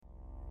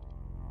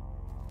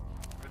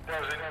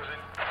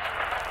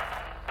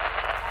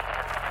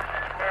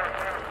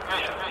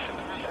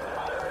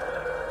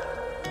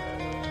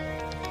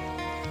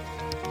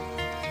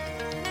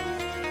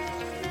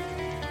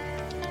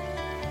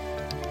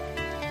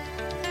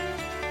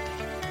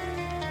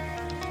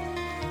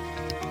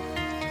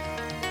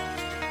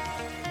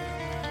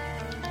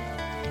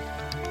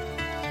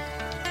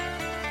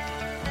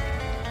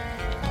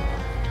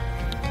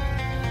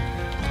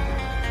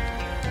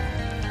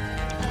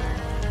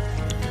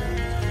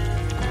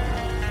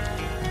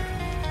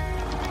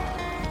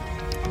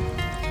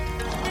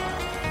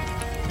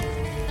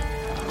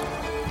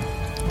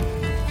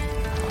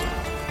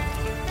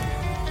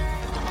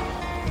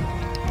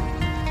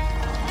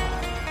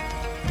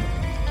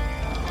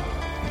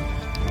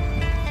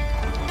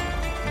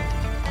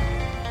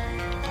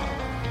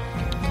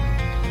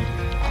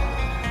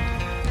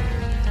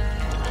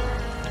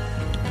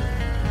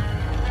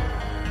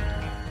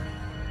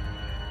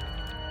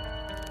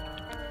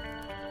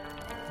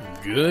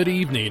Good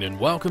evening and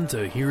welcome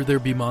to Here There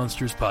Be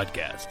Monsters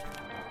podcast.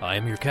 I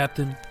am your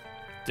captain,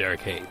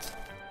 Derek Hayes.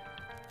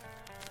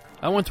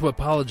 I want to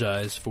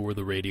apologize for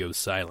the radio's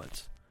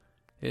silence.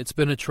 It's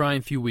been a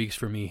trying few weeks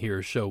for me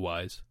here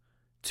show-wise.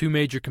 2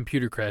 major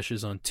computer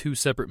crashes on 2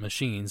 separate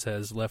machines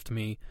has left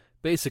me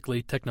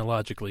basically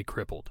technologically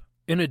crippled.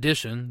 In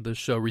addition, the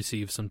show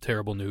received some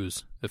terrible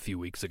news a few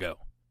weeks ago.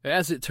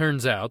 As it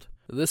turns out,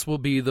 this will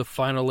be the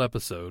final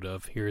episode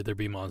of Here There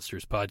Be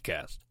Monsters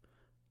podcast.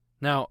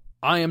 Now,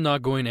 I am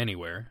not going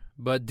anywhere,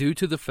 but due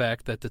to the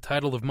fact that the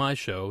title of my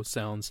show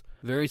sounds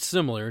very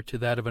similar to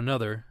that of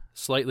another,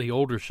 slightly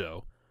older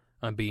show,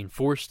 I'm being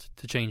forced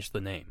to change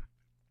the name.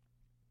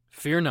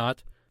 Fear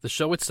not, the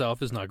show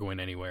itself is not going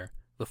anywhere,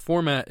 the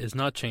format is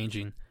not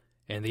changing,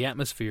 and the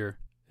atmosphere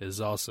is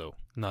also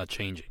not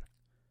changing.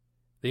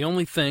 The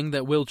only thing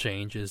that will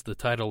change is the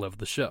title of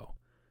the show,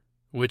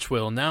 which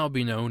will now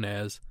be known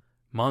as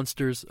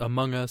Monsters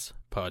Among Us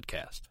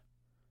Podcast.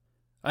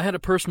 I had a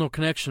personal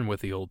connection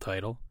with the old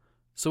title,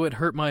 so it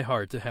hurt my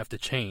heart to have to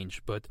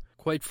change, but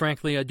quite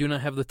frankly I do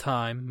not have the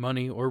time,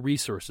 money, or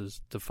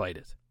resources to fight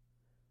it.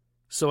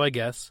 So I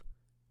guess,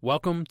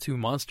 welcome to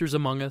Monsters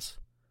Among Us.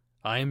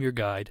 I am your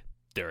guide,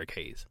 Derek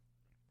Hayes.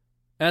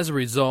 As a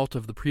result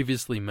of the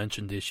previously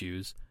mentioned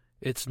issues,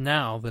 it's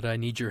now that I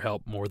need your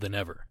help more than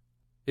ever.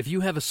 If you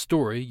have a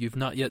story you've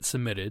not yet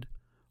submitted,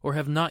 or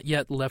have not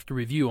yet left a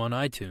review on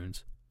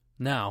iTunes,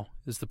 now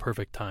is the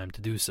perfect time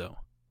to do so.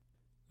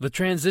 The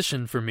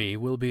transition for me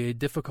will be a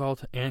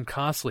difficult and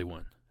costly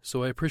one,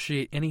 so I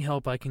appreciate any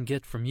help I can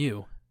get from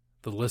you,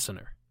 the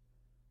listener.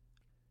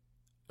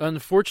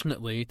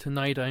 Unfortunately,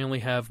 tonight I only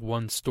have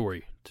one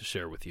story to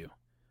share with you.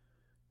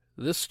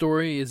 This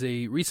story is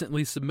a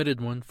recently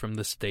submitted one from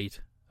the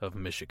state of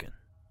Michigan.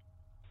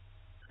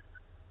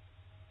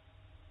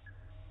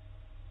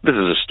 This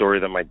is a story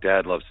that my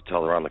dad loves to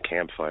tell around the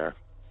campfire.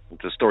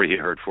 It's a story he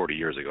heard 40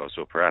 years ago,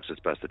 so perhaps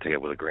it's best to take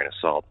it with a grain of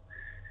salt.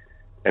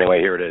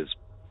 Anyway, here it is.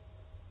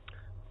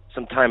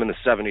 Sometime in the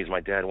 70s,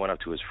 my dad went up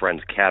to his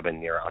friend's cabin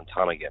near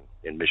Ontonagon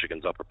in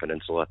Michigan's Upper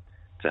Peninsula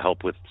to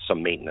help with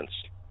some maintenance.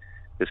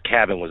 His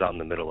cabin was out in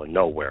the middle of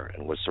nowhere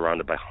and was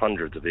surrounded by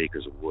hundreds of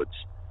acres of woods.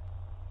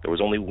 There was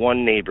only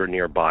one neighbor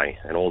nearby,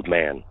 an old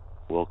man.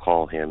 We'll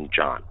call him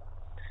John.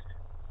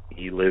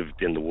 He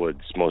lived in the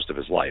woods most of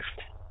his life.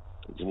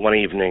 One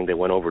evening, they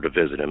went over to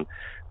visit him.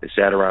 They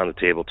sat around the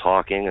table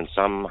talking, and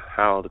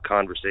somehow the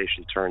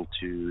conversation turned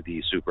to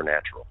the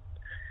supernatural.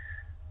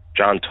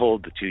 John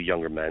told the 2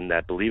 younger men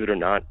that, believe it or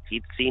not,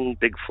 he'd seen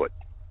Bigfoot.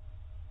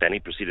 Then he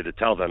proceeded to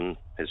tell them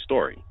his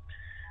story.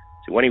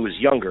 So when he was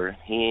younger,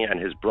 he and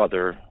his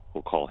brother,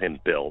 we'll call him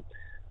Bill,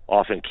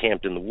 often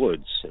camped in the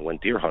woods and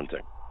went deer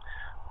hunting.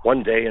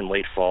 One day in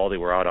late fall, they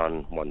were out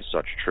on one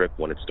such trip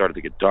when it started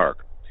to get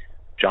dark.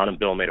 John and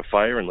Bill made a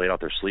fire and laid out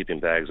their sleeping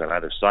bags on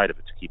either side of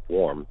it to keep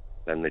warm.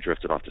 Then they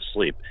drifted off to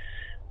sleep.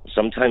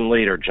 Sometime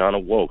later, John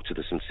awoke to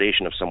the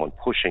sensation of someone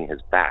pushing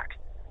his back.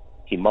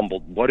 He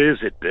mumbled, "What is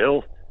it,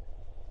 Bill?"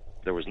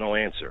 There was no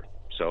answer,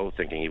 so,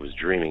 thinking he was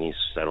dreaming, he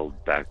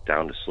settled back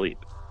down to sleep.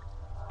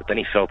 But then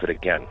he felt it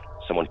again,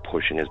 someone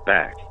pushing his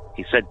back.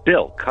 He said,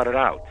 "Bill, cut it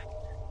out."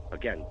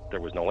 Again,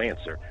 there was no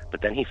answer,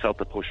 but then he felt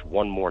the push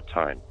one more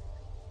time.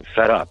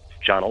 Fed up,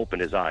 John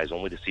opened his eyes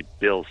only to see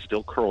Bill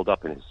still curled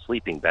up in his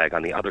sleeping bag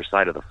on the other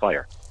side of the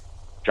fire.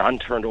 John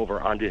turned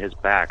over onto his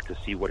back to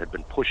see what had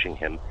been pushing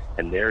him,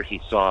 and there he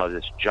saw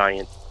this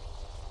giant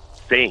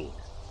thing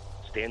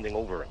standing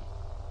over him.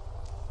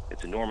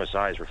 Its enormous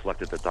eyes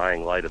reflected the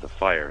dying light of the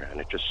fire, and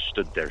it just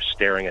stood there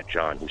staring at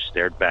John, who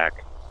stared back,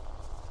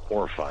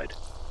 horrified.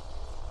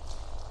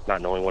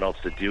 Not knowing what else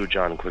to do,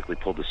 John quickly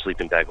pulled the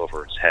sleeping bag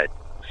over his head.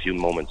 A few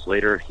moments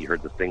later, he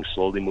heard the thing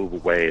slowly move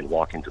away and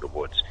walk into the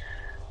woods.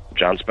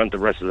 John spent the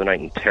rest of the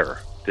night in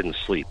terror, didn't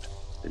sleep,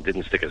 and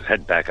didn't stick his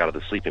head back out of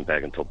the sleeping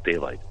bag until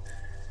daylight.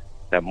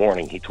 That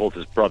morning, he told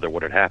his brother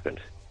what had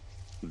happened.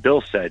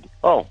 Bill said,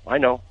 "Oh, I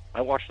know. I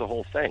watched the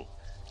whole thing."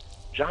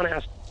 John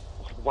asked,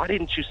 "Why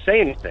didn't you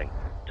say anything?"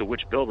 To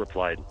which Bill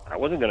replied, "I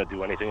wasn't going to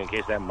do anything in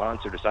case that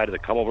monster decided to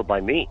come over by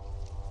me."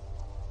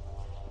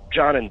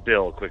 John and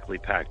Bill quickly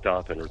packed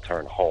up and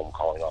returned home,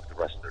 calling off the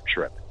rest of their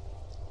trip.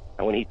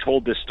 And when he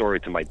told this story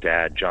to my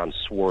dad, John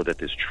swore that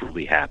this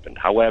truly happened.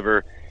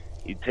 However,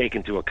 he'd take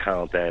into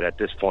account that at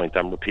this point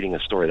I'm repeating a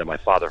story that my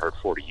father heard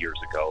 40 years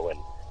ago, and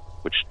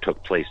which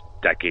took place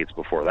decades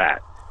before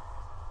that.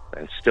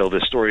 And still,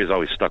 this story has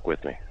always stuck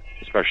with me,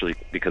 especially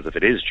because if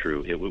it is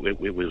true, it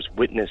was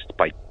witnessed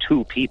by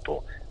two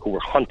people who were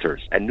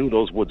hunters and knew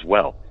those woods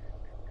well.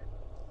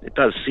 It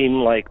does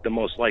seem like the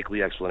most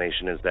likely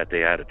explanation is that they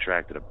had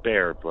attracted a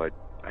bear, but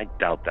I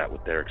doubt that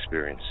with their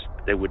experience.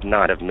 They would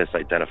not have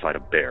misidentified a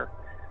bear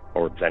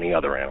or any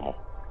other animal.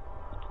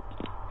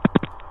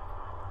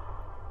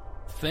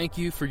 Thank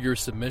you for your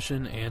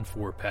submission and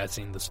for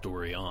passing the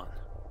story on.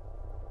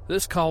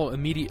 This call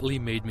immediately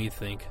made me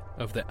think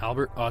of the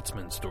Albert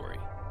Otzman story.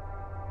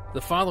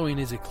 The following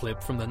is a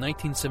clip from the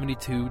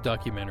 1972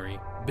 documentary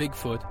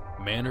Bigfoot,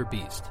 Man or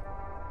Beast.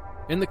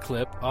 In the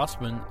clip,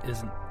 Otzman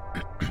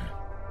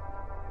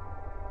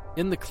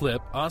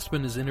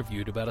is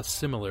interviewed about a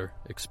similar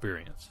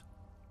experience.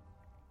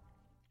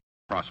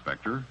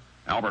 Prospector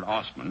Albert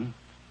Otzman,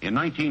 in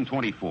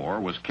 1924,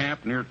 was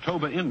camped near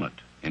Toba Inlet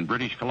in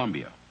British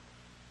Columbia.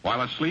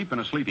 While asleep in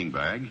a sleeping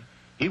bag,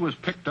 he was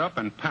picked up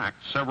and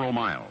packed several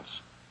miles.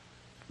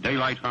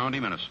 Daylight found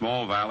him in a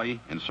small valley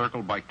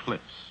encircled by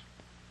cliffs.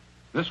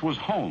 This was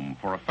home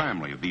for a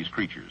family of these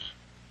creatures.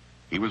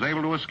 He was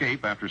able to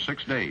escape after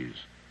 6 days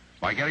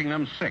by getting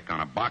them sick on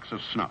a box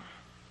of snuff.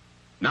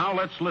 Now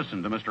let's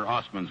listen to Mr.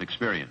 Otzman's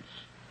experience.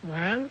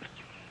 Well,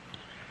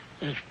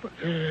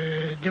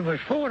 there was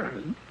 4 of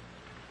them,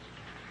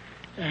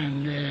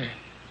 and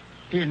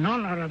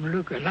none of them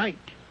look alike.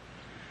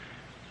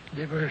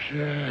 There was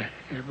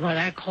what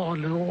I call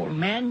the old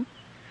man,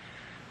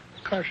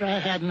 because I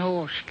had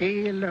no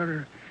scale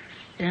or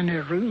any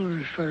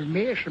rules for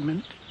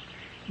measurement,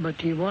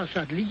 but he was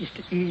at least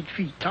 8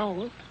 feet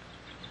tall,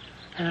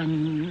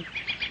 and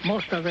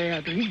must have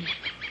at least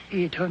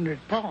 800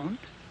 pounds.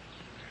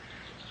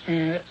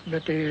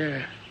 But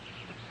the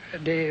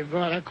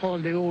what I call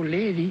the old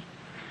lady,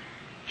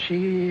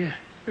 she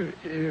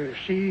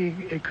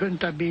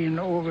couldn't have been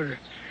over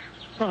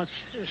about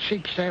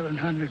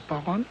 600-700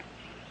 pounds.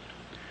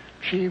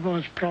 She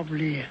was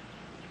probably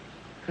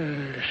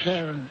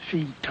 7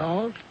 feet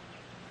tall,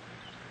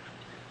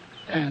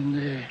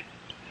 and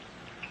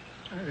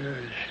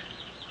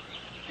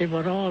they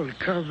were all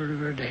covered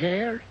with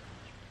hair.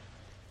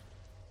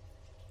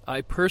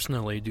 I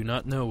personally do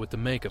not know what to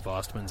make of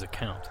Otzman's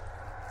account.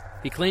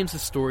 He claims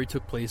his story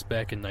took place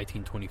back in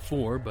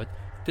 1924, but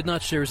did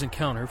not share his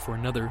encounter for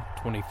another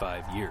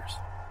 25 years.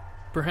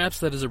 Perhaps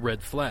that is a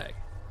red flag,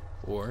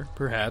 or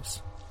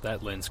perhaps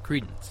that lends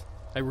credence.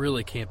 I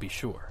really can't be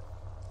sure.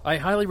 I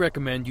highly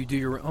recommend you do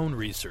your own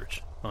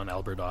research on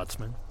Albert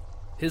Otzman.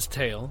 His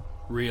tale,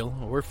 real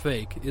or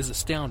fake, is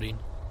astounding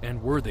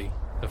and worthy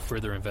of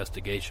further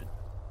investigation.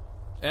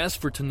 As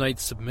for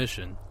tonight's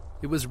submission,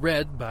 it was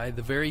read by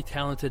the very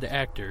talented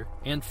actor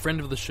and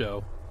friend of the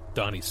show,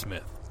 Donnie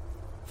Smith.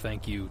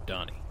 Thank you,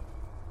 Donnie.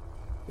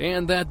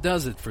 And that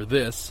does it for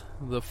this,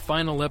 the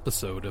final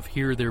episode of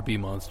Here There Be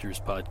Monsters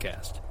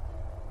podcast.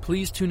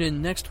 Please tune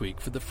in next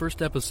week for the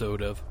first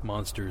episode of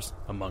Monsters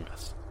Among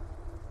Us.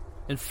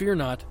 And fear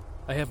not,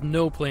 I have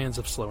no plans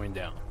of slowing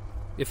down.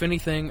 If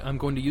anything, I'm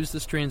going to use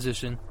this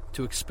transition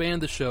to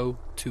expand the show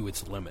to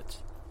its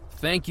limits.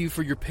 Thank you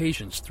for your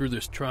patience through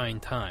this trying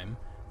time,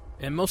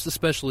 and most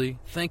especially,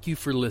 thank you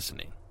for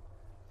listening.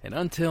 And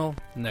until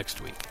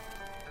next week.